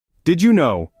Did you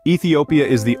know, Ethiopia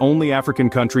is the only African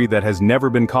country that has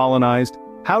never been colonized?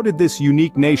 How did this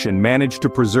unique nation manage to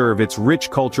preserve its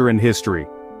rich culture and history?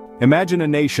 Imagine a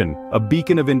nation, a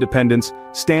beacon of independence,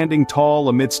 standing tall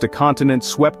amidst a continent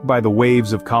swept by the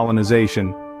waves of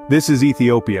colonization. This is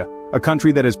Ethiopia, a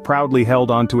country that has proudly held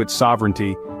on to its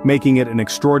sovereignty, making it an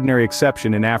extraordinary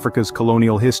exception in Africa's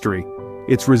colonial history.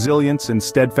 Its resilience and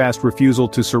steadfast refusal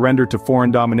to surrender to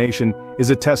foreign domination is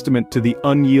a testament to the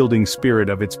unyielding spirit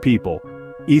of its people.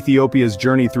 Ethiopia's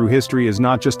journey through history is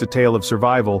not just a tale of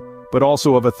survival, but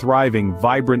also of a thriving,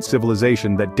 vibrant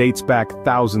civilization that dates back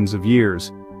thousands of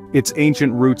years. Its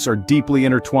ancient roots are deeply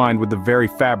intertwined with the very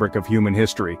fabric of human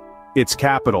history. Its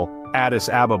capital, Addis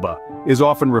Ababa, is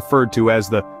often referred to as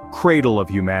the cradle of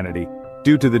humanity,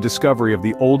 due to the discovery of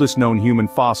the oldest known human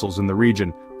fossils in the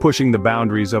region, pushing the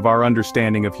boundaries of our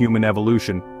understanding of human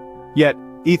evolution. Yet,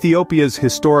 Ethiopia's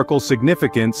historical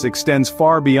significance extends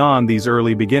far beyond these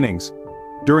early beginnings.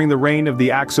 During the reign of the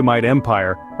Aksumite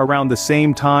Empire, around the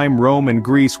same time Rome and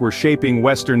Greece were shaping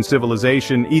Western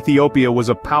civilization, Ethiopia was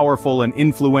a powerful and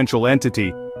influential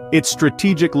entity. Its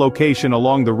strategic location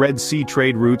along the Red Sea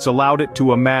trade routes allowed it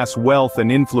to amass wealth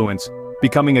and influence,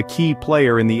 becoming a key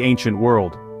player in the ancient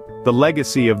world. The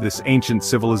legacy of this ancient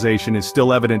civilization is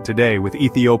still evident today, with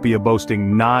Ethiopia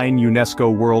boasting 9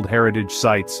 UNESCO World Heritage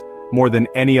Sites, more than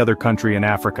any other country in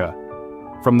Africa.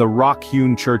 From the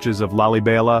rock-hewn churches of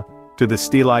Lalibela to the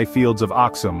stelae fields of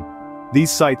Aksum, these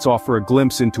sites offer a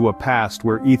glimpse into a past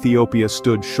where Ethiopia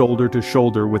stood shoulder to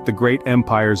shoulder with the great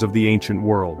empires of the ancient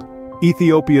world.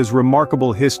 Ethiopia's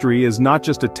remarkable history is not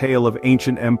just a tale of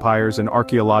ancient empires and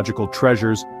archaeological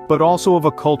treasures, but also of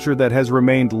a culture that has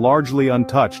remained largely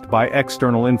untouched by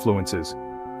external influences.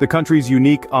 The country's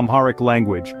unique Amharic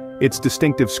language, its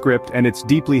distinctive script, and its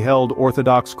deeply held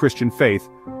Orthodox Christian faith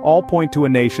all point to a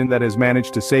nation that has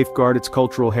managed to safeguard its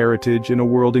cultural heritage in a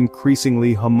world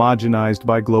increasingly homogenized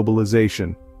by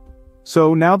globalization.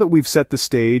 So now that we've set the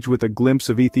stage with a glimpse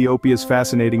of Ethiopia's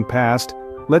fascinating past,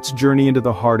 let's journey into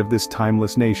the heart of this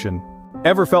timeless nation.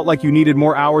 Ever felt like you needed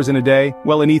more hours in a day?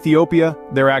 Well, in Ethiopia,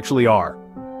 there actually are.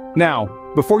 Now,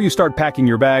 before you start packing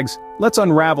your bags, let's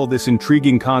unravel this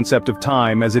intriguing concept of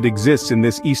time as it exists in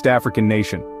this East African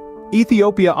nation.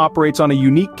 Ethiopia operates on a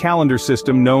unique calendar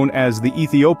system known as the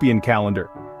Ethiopian calendar,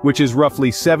 which is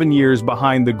roughly 7 years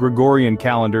behind the Gregorian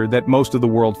calendar that most of the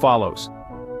world follows.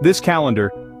 This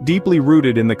calendar, deeply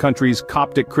rooted in the country's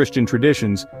Coptic Christian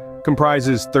traditions,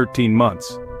 comprises 13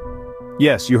 months.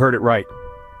 Yes, you heard it right.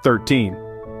 13.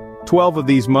 12 of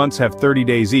these months have 30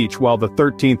 days each, while the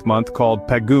 13th month, called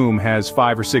Pagum, has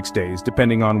 5 or 6 days,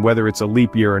 depending on whether it's a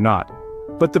leap year or not.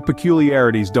 But the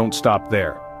peculiarities don't stop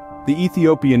there. The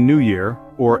Ethiopian New Year,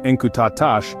 or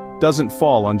Enkutataash, doesn't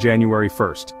fall on January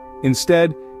 1st.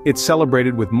 Instead, it's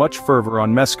celebrated with much fervor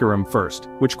on Meskeram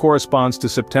 1st, which corresponds to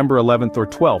September 11th or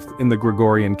 12th in the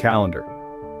Gregorian calendar.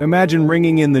 Imagine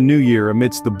ringing in the new year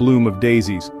amidst the bloom of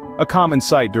daisies, a common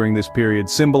sight during this period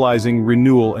symbolizing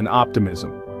renewal and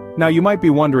optimism. Now you might be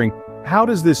wondering, how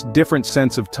does this different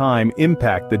sense of time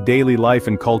impact the daily life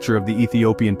and culture of the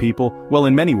Ethiopian people? Well,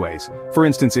 in many ways. For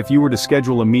instance, if you were to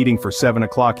schedule a meeting for 7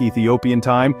 o'clock Ethiopian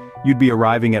time, you'd be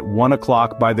arriving at 1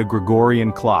 o'clock by the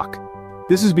Gregorian clock.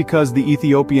 This is because the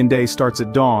Ethiopian day starts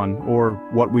at dawn, or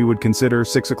what we would consider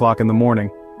 6 o'clock in the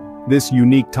morning. This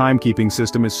unique timekeeping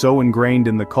system is so ingrained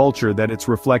in the culture that it's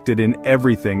reflected in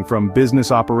everything from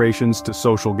business operations to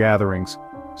social gatherings.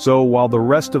 So while the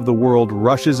rest of the world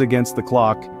rushes against the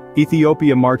clock,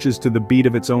 Ethiopia marches to the beat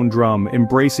of its own drum,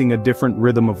 embracing a different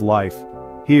rhythm of life.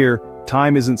 Here,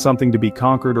 time isn't something to be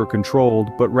conquered or controlled,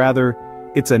 but rather,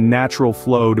 it's a natural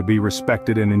flow to be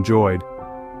respected and enjoyed.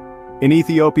 In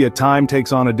Ethiopia, time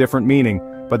takes on a different meaning,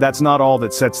 but that's not all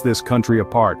that sets this country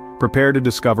apart. Prepare to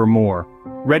discover more.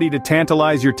 Ready to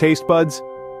tantalize your taste buds?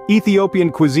 Ethiopian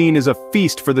cuisine is a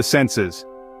feast for the senses.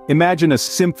 Imagine a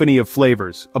symphony of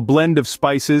flavors, a blend of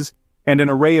spices, and an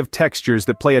array of textures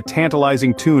that play a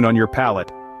tantalizing tune on your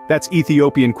palate. That's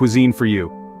Ethiopian cuisine for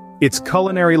you. Its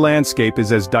culinary landscape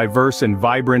is as diverse and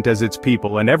vibrant as its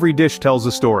people, and every dish tells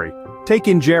a story. Take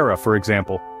injera, for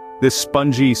example. This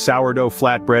spongy sourdough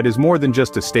flatbread is more than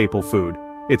just a staple food.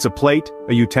 It's a plate,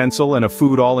 a utensil, and a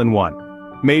food all in one.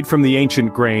 Made from the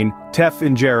ancient grain, teff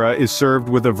injera is served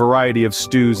with a variety of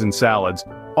stews and salads,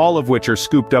 all of which are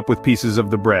scooped up with pieces of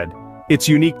the bread. Its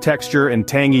unique texture and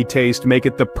tangy taste make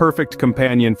it the perfect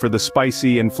companion for the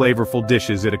spicy and flavorful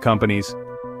dishes it accompanies.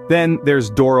 Then there's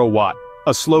Doro Wat,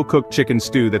 a slow-cooked chicken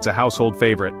stew that's a household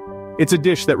favorite. It's a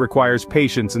dish that requires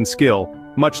patience and skill,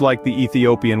 much like the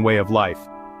Ethiopian way of life.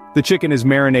 The chicken is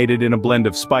marinated in a blend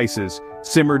of spices,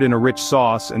 simmered in a rich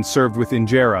sauce, and served with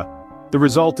injera. The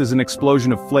result is an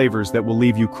explosion of flavors that will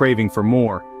leave you craving for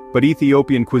more. But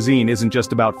Ethiopian cuisine isn't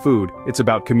just about food, it's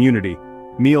about community.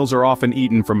 Meals are often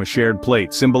eaten from a shared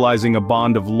plate, symbolizing a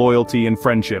bond of loyalty and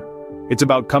friendship. It's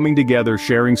about coming together,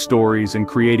 sharing stories, and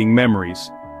creating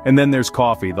memories. And then there's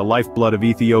coffee, the lifeblood of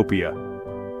Ethiopia.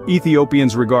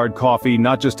 Ethiopians regard coffee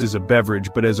not just as a beverage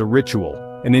but as a ritual,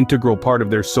 an integral part of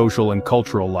their social and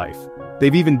cultural life.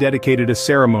 They've even dedicated a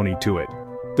ceremony to it.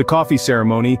 The coffee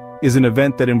ceremony is an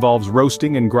event that involves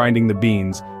roasting and grinding the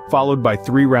beans, followed by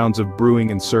 3 rounds of brewing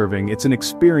and serving. It's an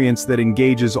experience that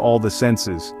engages all the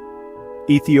senses.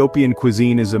 Ethiopian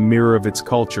cuisine is a mirror of its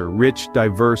culture, rich,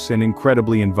 diverse, and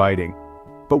incredibly inviting.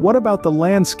 But what about the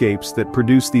landscapes that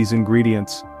produce these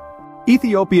ingredients?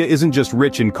 Ethiopia isn't just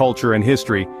rich in culture and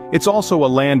history, it's also a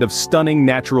land of stunning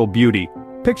natural beauty.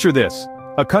 Picture this,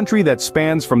 a country that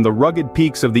spans from the rugged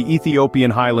peaks of the Ethiopian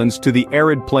highlands to the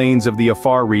arid plains of the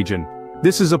Afar region.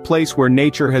 This is a place where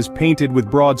nature has painted with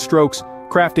broad strokes,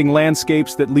 crafting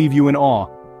landscapes that leave you in awe.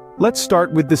 Let's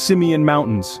start with the Simien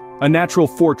Mountains, a natural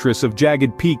fortress of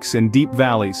jagged peaks and deep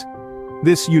valleys.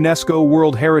 This UNESCO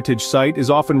World Heritage Site is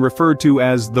often referred to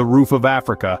as the Roof of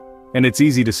Africa, and it's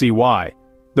easy to see why.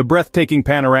 The breathtaking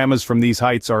panoramas from these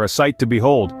heights are a sight to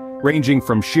behold, ranging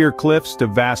from sheer cliffs to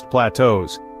vast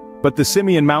plateaus. But the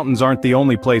Simien Mountains aren't the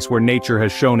only place where nature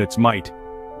has shown its might.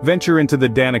 Venture into the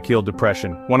Danakil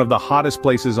Depression, one of the hottest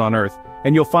places on Earth,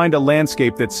 and you'll find a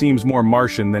landscape that seems more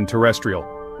Martian than terrestrial.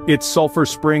 Its sulfur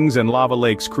springs and lava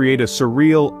lakes create a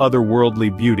surreal,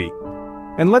 otherworldly beauty.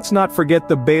 And let's not forget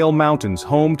the Bale Mountains,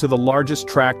 home to the largest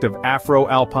tract of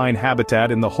Afro-alpine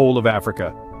habitat in the whole of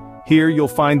Africa. Here you'll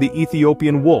find the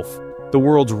Ethiopian wolf, the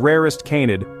world's rarest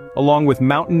canid, along with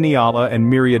mountain nyala and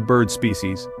myriad bird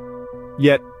species.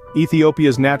 Yet,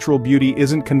 Ethiopia's natural beauty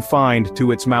isn't confined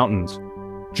to its mountains.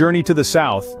 Journey to the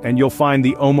south, and you'll find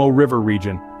the Omo River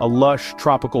region, a lush,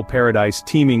 tropical paradise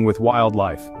teeming with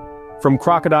wildlife. From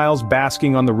crocodiles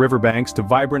basking on the riverbanks to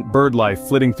vibrant birdlife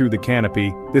flitting through the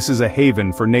canopy, this is a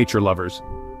haven for nature lovers.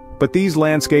 But these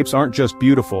landscapes aren't just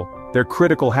beautiful, they're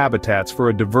critical habitats for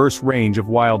a diverse range of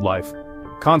wildlife.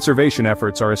 Conservation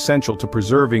efforts are essential to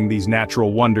preserving these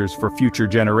natural wonders for future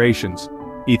generations.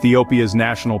 Ethiopia's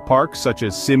national parks such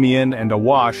as Simien and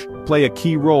Awash play a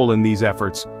key role in these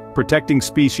efforts, protecting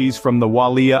species from the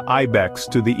Walia ibex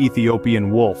to the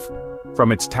Ethiopian wolf.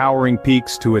 From its towering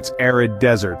peaks to its arid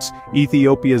deserts,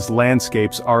 Ethiopia's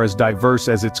landscapes are as diverse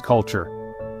as its culture.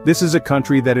 This is a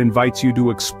country that invites you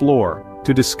to explore,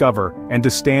 to discover, and to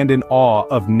stand in awe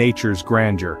of nature's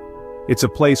grandeur. It's a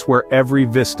place where every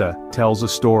vista tells a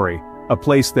story, a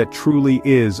place that truly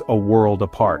is a world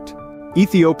apart.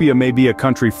 Ethiopia may be a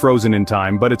country frozen in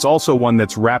time, but it's also one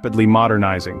that's rapidly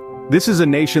modernizing. This is a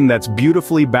nation that's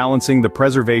beautifully balancing the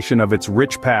preservation of its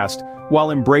rich past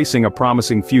while embracing a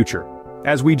promising future.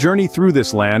 As we journey through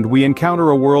this land, we encounter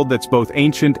a world that's both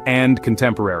ancient and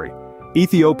contemporary.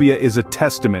 Ethiopia is a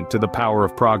testament to the power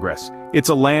of progress. It's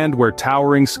a land where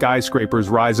towering skyscrapers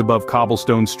rise above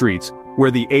cobblestone streets,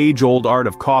 where the age-old art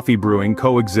of coffee brewing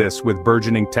coexists with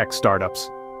burgeoning tech startups.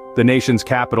 The nation's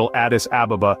capital, Addis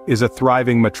Ababa, is a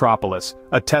thriving metropolis,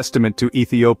 a testament to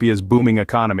Ethiopia's booming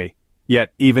economy.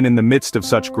 Yet, even in the midst of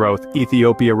such growth,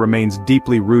 Ethiopia remains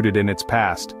deeply rooted in its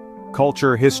past.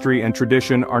 Culture, history, and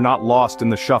tradition are not lost in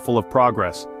the shuffle of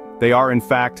progress. They are, in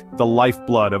fact, the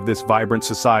lifeblood of this vibrant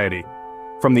society.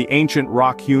 From the ancient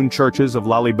rock-hewn churches of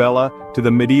Lalibela to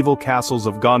the medieval castles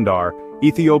of Gondar,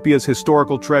 Ethiopia's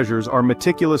historical treasures are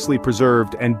meticulously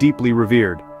preserved and deeply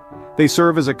revered. They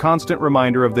serve as a constant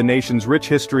reminder of the nation's rich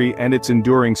history and its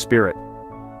enduring spirit.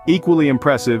 Equally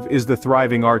impressive is the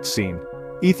thriving arts scene.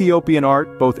 Ethiopian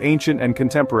art, both ancient and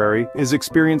contemporary, is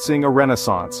experiencing a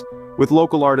renaissance, with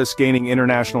local artists gaining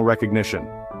international recognition.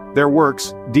 Their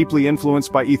works, deeply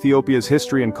influenced by Ethiopia's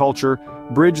history and culture,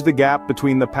 bridge the gap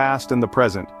between the past and the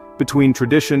present, between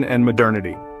tradition and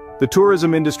modernity. The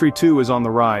tourism industry too is on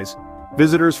the rise.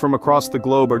 Visitors from across the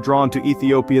globe are drawn to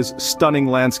Ethiopia's stunning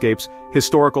landscapes,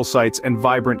 historical sites, and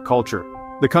vibrant culture.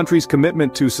 The country's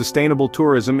commitment to sustainable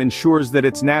tourism ensures that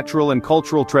its natural and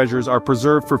cultural treasures are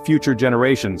preserved for future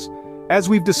generations. As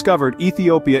we've discovered,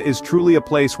 Ethiopia is truly a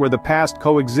place where the past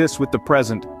coexists with the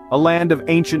present, a land of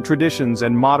ancient traditions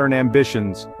and modern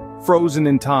ambitions, frozen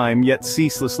in time yet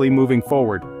ceaselessly moving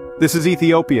forward. This is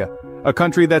Ethiopia, a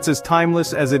country that's as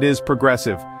timeless as it is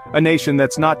progressive, a nation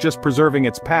that's not just preserving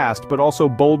its past but also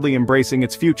boldly embracing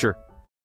its future.